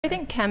I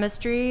think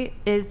chemistry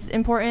is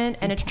important,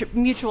 and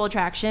mutual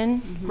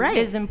attraction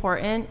is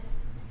important.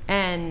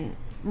 And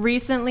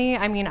recently,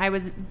 I mean, I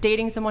was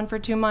dating someone for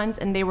 2 months,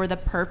 and they were the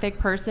perfect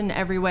person in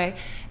every way,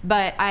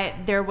 but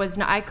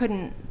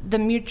the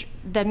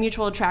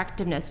mutual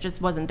attractiveness just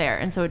wasn't there,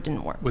 and so it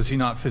didn't work. Was he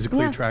not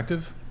physically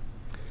attractive?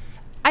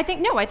 I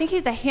think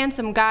he's a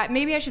handsome guy.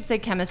 Maybe I should say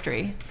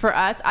chemistry for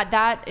us.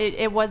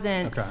 It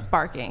wasn't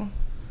sparking.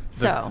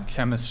 So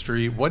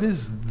chemistry. What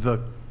is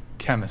the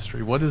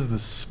chemistry? What is the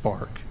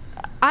spark?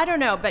 I don't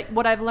know, but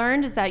what I've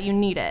learned is that you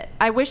need it.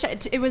 I wish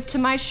it was to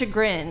my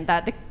chagrin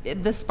that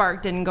the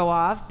spark didn't go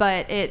off,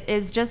 but it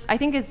is just, I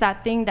think it's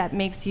that thing that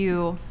makes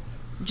you,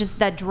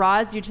 that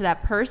draws you to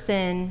that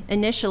person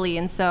initially,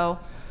 and so.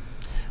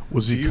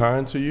 Was he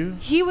kind to you?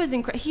 He was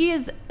he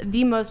is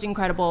the most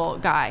incredible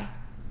guy.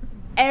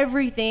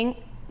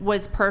 Everything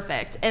was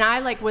perfect, and I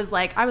was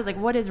like,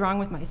 what is wrong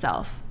with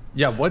myself?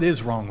 Yeah, what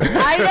is wrong with you?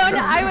 I don't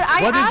know.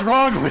 What is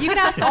wrong with you? You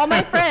can ask all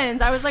my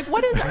friends. I was like,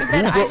 what is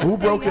who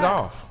broke it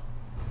off?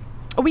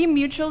 We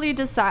mutually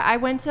decided. I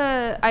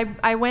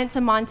went to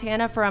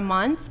Montana for a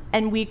month,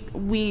 and we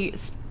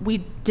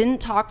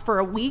didn't talk for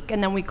a week,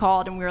 and then we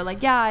called, and we were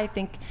like, yeah, I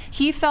think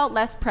he felt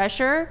less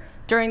pressure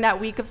during that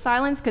week of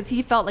silence because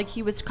he felt like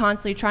he was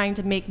constantly trying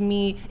to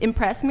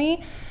impress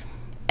me,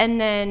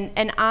 and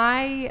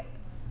I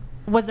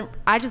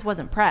just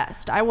wasn't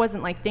pressed. I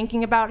wasn't like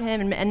thinking about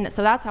him, and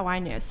so that's how I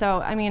knew. So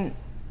I mean,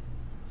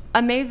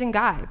 amazing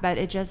guy, but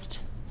it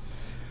just,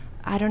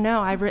 I don't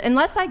know.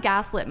 Unless I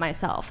gaslit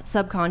myself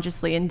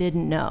subconsciously and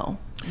didn't know.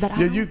 But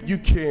yeah, you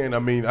can. I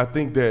mean, I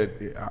think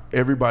that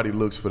everybody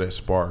looks for that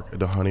spark at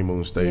the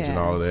honeymoon stage and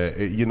all of that.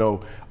 You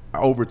know,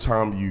 over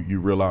time you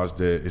realize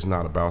that it's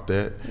not about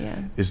that.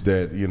 Yeah. It's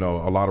that, you know,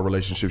 a lot of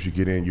relationships you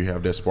get in, you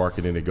have that spark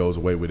and then it goes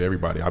away with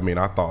everybody. I mean,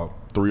 I thought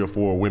 3 or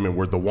 4 women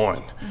were the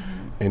one,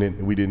 and it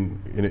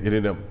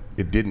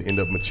didn't end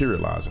up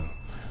materializing.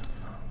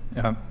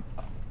 Yeah.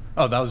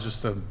 Oh, that was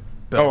just a.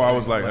 I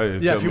was like, hey,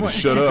 yeah, tell me to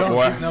shut up,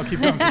 boy. No,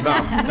 keep going.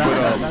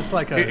 That's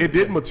like it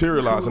didn't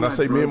materialize, and I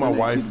say me and my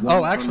wife.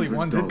 Oh, actually,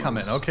 one did come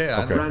in. Okay.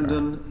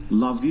 Brandon,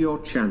 love your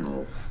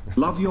channel.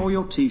 Love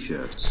your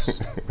t-shirts.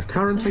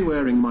 Currently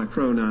wearing my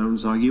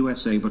pronouns are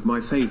USA, but my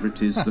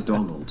favorite is the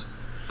Donald.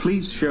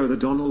 Please show the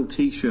Donald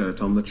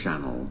t-shirt on the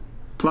channel.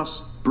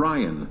 Plus,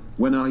 Brian,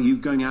 when are you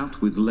going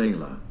out with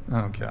Layla?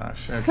 Oh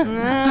gosh. Okay.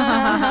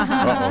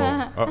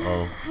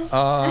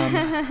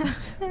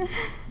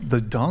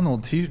 The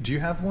Donald T. Do you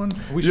have one?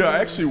 Yeah, I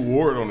actually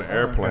wore it on the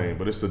airplane,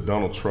 but it's the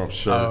Donald Trump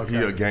shirt. Oh, okay.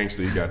 He a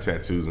gangster. He got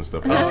tattoos and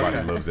stuff.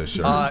 Everybody loves that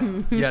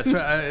shirt. Yeah. So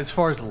as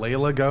far as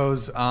Layla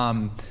goes,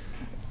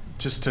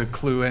 just to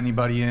clue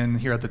anybody in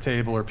here at the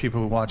table or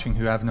people watching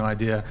who have no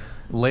idea,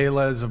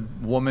 Layla is a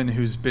woman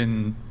who's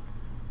been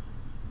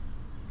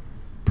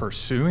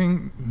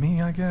pursuing me,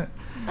 I guess,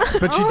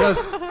 but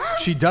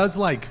she does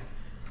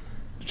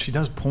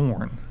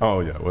porn. Oh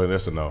yeah, well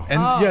that's a no.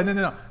 And yeah,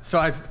 no. So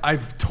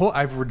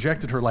I've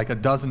rejected her like a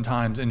dozen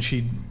times, and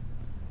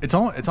it's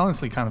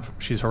honestly kind of,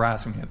 she's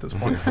harassing me at this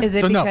point. Is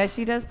it because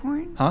she does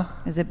porn? Huh?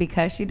 Is it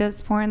because she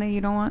does porn that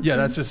you don't want? Yeah, to?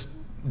 that's just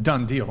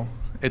done deal.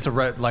 It's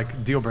a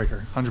deal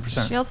breaker,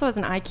 100%. She also has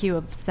an IQ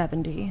of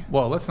 70.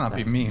 Well, let's not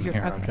be mean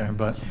here, okay?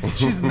 But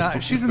she's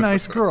a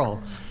nice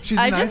girl.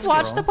 I just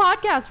watched the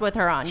podcast with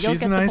her on. You'll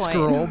she's get a nice the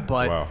point.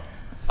 girl,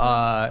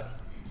 but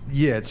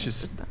yeah, it's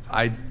just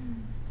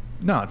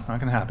no, it's not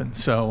gonna happen.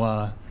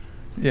 So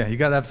yeah, you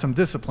gotta have some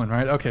discipline,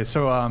 right? Okay,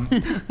 so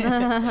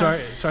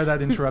sorry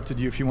that interrupted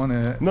you. If you want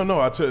to.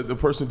 No, I tell you, the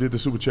person who did the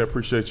super chat,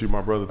 appreciate you,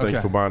 my brother. Thank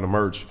you for buying the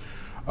merch.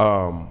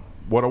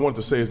 What I wanted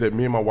to say is that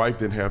me and my wife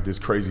didn't have this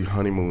crazy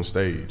honeymoon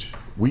stage.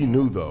 We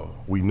knew though.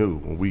 We knew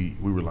when we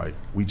were like,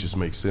 we just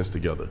make sense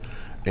together.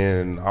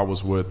 And I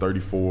was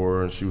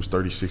 34 and she was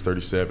 36,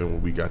 37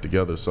 when we got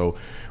together. So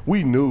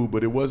we knew,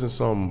 but it wasn't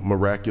some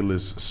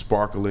miraculous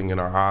sparkling in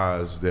our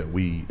eyes that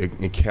we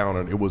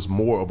encountered. It was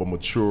more of a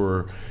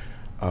mature,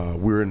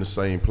 we're in the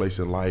same place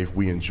in life.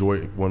 We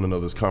enjoy one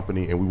another's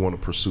company and we want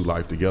to pursue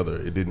life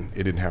together. It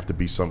didn't have to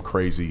be some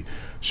crazy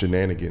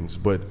shenanigans.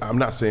 But I'm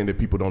not saying that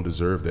people don't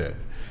deserve that.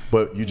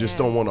 But you just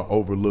don't want to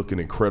overlook an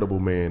incredible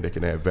man that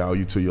can add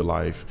value to your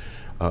life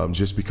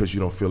just because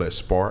you don't feel that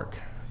spark.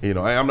 You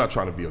know, I'm not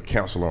trying to be a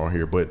counselor on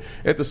here, but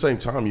at the same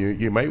time,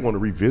 you might want to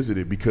revisit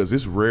it because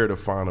it's rare to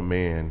find a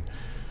man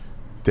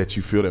that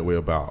you feel that way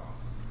about,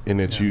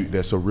 and that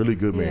that's a really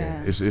good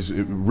man. It's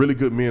really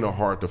good men are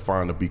hard to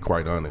find, to be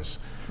quite honest.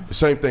 The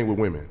same thing with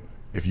women.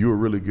 If you're a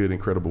really good,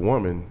 incredible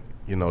woman,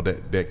 you know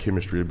that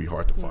chemistry would be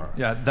hard to find.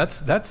 Yeah,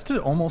 that's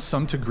to almost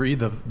some degree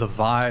the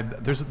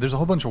vibe. There's a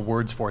whole bunch of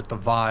words for it: the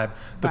vibe,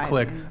 the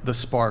click, the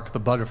spark, the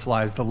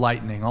butterflies, the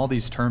lightning. All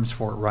these terms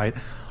for it, right?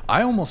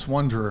 I almost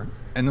wonder,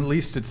 and at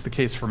least it's the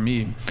case for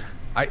me,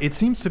 it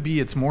seems to be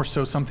it's more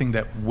so something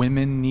that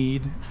women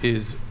need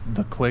is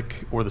the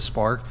click or the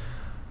spark.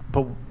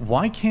 But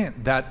why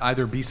can't that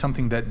either be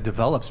something that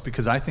develops?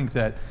 Because I think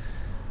that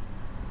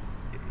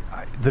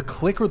the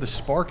click or the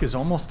spark is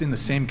almost in the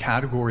same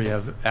category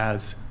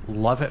as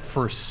love at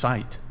first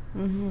sight.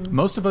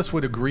 Most of us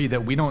would agree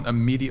that we don't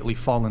immediately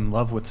fall in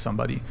love with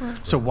somebody.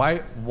 So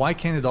why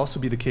can't it also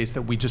be the case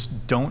that we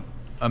just don't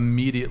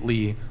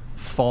immediately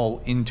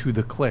fall into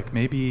the click?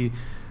 Maybe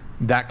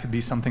that could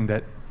be something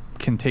that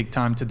can take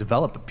time to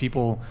develop. But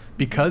people,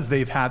 because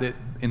they've had it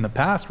in the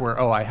past where,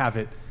 oh, I have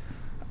it,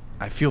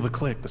 I feel the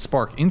click, the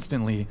spark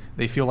instantly,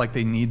 they feel like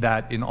they need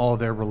that in all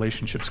their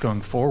relationships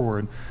going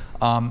forward.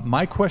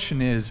 My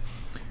question is,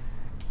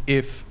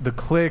 if the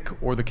click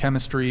or the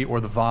chemistry or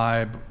the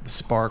vibe, the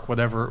spark,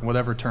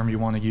 whatever term you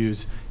want to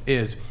use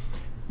is,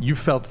 you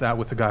felt that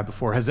with a guy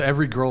before. Has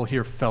every girl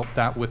here felt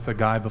that with a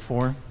guy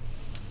before?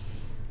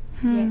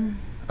 Yeah.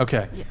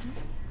 Okay.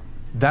 Yes.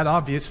 That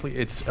obviously,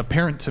 it's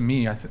apparent to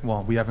me,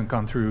 well, we haven't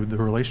gone through the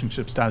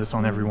relationship status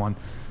on everyone.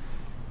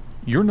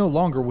 You're no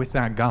longer with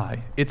that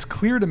guy. It's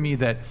clear to me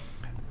that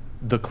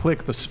the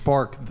click, the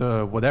spark,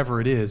 the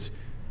whatever it is,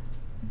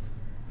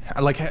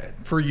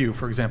 like for you,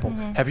 for example,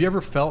 have you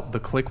ever felt the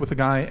click with a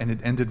guy and it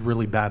ended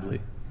really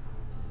badly?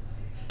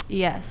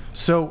 Yes.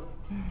 So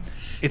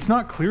it's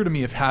not clear to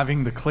me if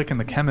having the click and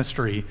the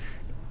chemistry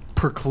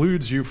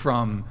precludes you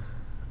from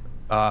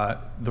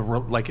the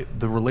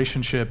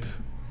relationship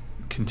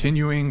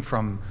continuing,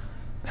 from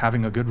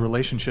having a good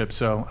relationship.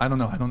 So I don't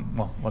know.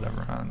 Well,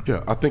 whatever.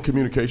 Yeah, I think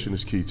communication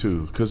is key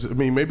too. Because, I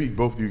mean, maybe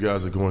both of you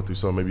guys are going through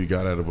something. Maybe you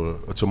got out of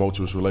a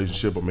tumultuous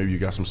relationship, or maybe you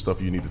got some stuff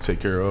you need to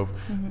take care of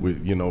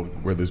with, you know,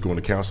 whether it's going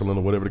to counseling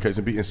or whatever the case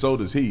may be. And so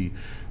does he.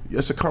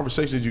 It's a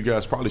conversation that you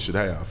guys probably should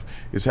have.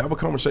 Is have a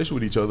conversation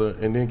with each other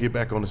and then get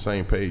back on the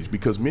same page.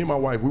 Because me and my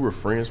wife, we were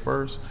friends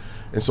first.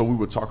 And so we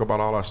would talk about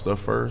all our stuff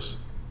first.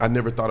 I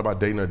never thought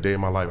about dating a day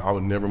in my life. I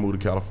would never move to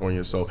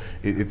California, so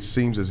it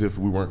seems as if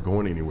we weren't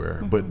going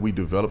anywhere. But we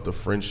developed a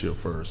friendship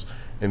first,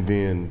 and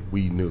then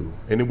we knew.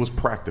 And it was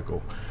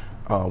practical.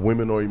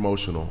 Women are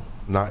emotional.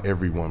 Not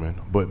every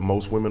woman, but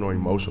most women are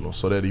emotional.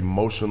 So that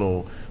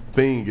emotional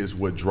thing is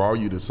what draw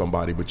you to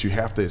somebody, but you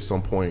have to at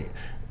some point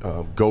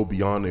go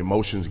beyond the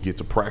emotions, get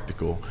to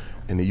practical,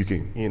 and then you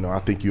can, you know, I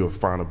think you'll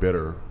find a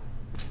better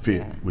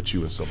fit with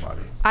you and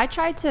somebody. I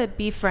tried to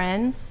be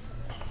friends.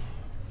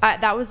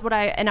 That was what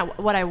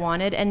I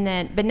wanted, and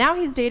then, but now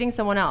he's dating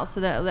someone else,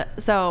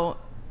 so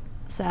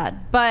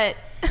sad. But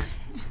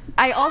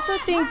I also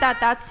think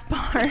that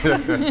spark. No,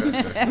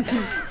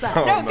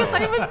 because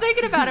I was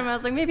thinking about him. I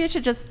was like, maybe I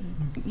should just,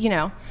 you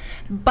know.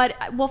 But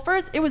well,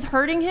 first it was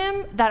hurting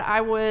him that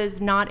I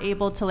was not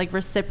able to like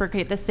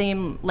reciprocate the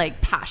same like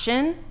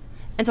passion,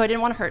 and so I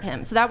didn't want to hurt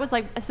him. So that was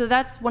like, so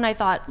that's when I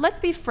thought, let's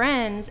be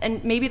friends,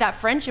 and maybe that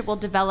friendship will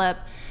develop,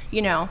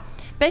 you know.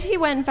 But he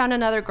went and found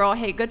another girl.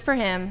 Hey, good for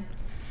him.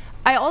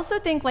 I also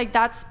think like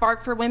that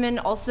spark for women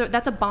also,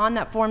 that's a bond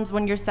that forms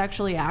when you're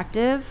sexually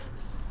active.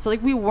 So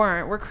like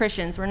we're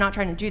Christians, we're not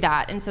trying to do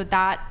that. And so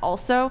that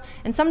also,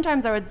 and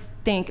sometimes I would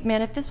think,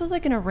 man, if this was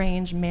like an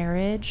arranged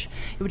marriage,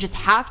 it would just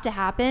have to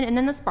happen, and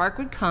then the spark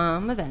would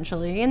come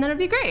eventually, and then it'd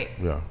be great.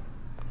 Yeah.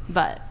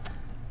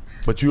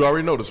 But you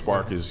already know the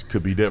spark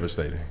could be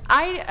devastating.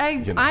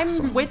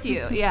 I'm with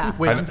you, yeah.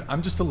 Wait,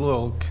 I'm just a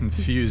little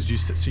confused.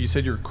 So you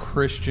said you're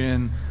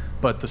Christian,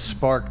 but the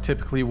spark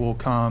typically will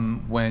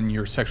come when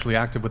you're sexually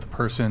active with a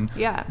person.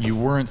 Yeah. You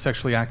weren't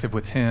sexually active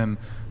with him,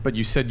 but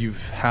you said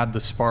you've had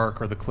the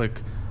spark or the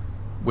click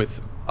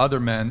with other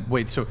men.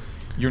 Wait, so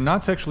you're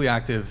not sexually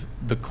active.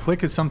 The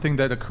click is something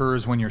that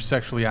occurs when you're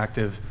sexually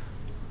active.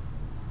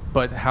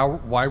 But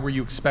why were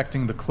you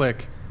expecting the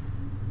click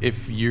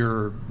if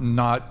you're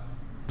not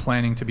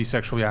planning to be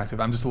sexually active?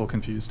 I'm just a little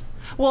confused.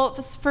 Well,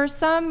 for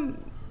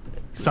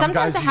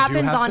sometimes it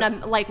happens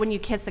on like when you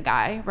kiss a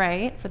guy,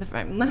 right?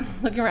 I'm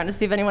looking around to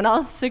see if anyone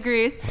else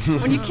agrees.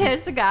 When you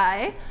kiss a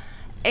guy,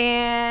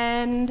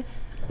 and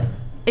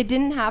it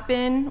didn't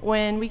happen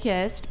when we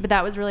kissed, but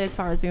that was really as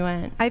far as we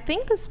went. I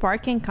think the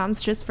sparking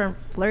comes just from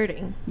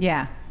flirting.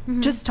 Yeah.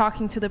 Just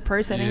talking to the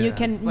person, and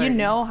you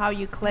know how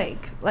you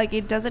click. Like,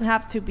 it doesn't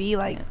have to be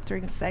like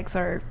during sex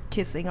or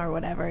kissing or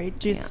whatever. It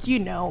just you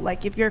know,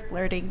 like if you're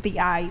flirting, the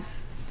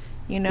eyes,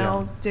 you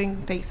know,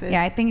 doing faces.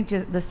 Yeah, I think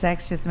just the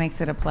sex just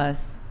makes it a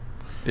plus.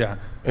 Yeah.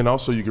 And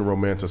also you can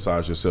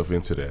romanticize yourself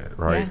into that,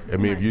 right? Yeah. I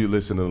mean, if you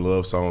listen to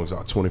love songs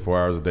 24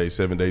 hours a day,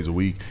 7 days a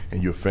week,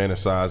 and you're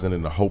fantasizing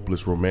in a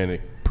hopeless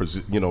romantic,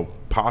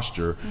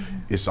 posture,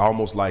 it's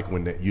almost like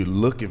when you're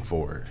looking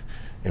for it.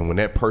 And when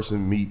that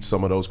person meets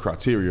some of those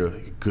criteria,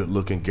 good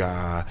looking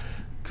guy,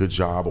 good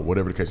job, or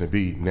whatever the case may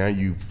be, now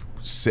you've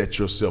set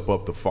yourself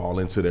up to fall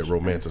into that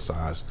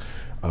romanticized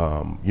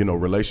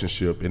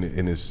relationship, and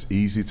it's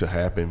easy to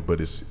happen,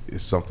 but it's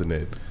something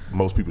that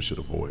most people should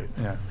avoid.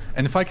 Yeah.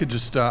 And if I could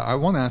just, I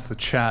want to ask the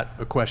chat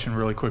a question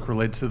really quick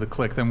related to the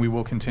click, then we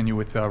will continue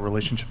with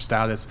relationship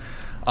status.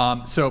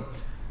 So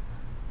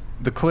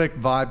the click,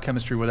 vibe,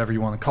 chemistry, whatever you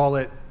want to call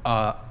it,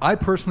 I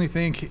personally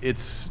think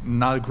it's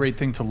not a great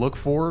thing to look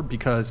for,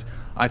 because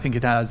I think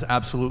it has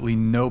absolutely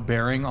no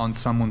bearing on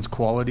someone's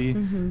quality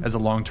as a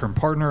long-term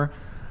partner.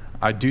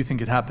 I do think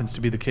it happens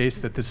to be the case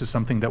that this is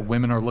something that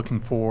women are looking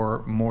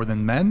for more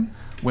than men.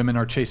 Women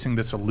are chasing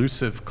this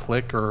elusive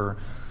click, or,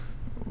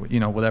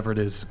 whatever it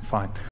is, fine.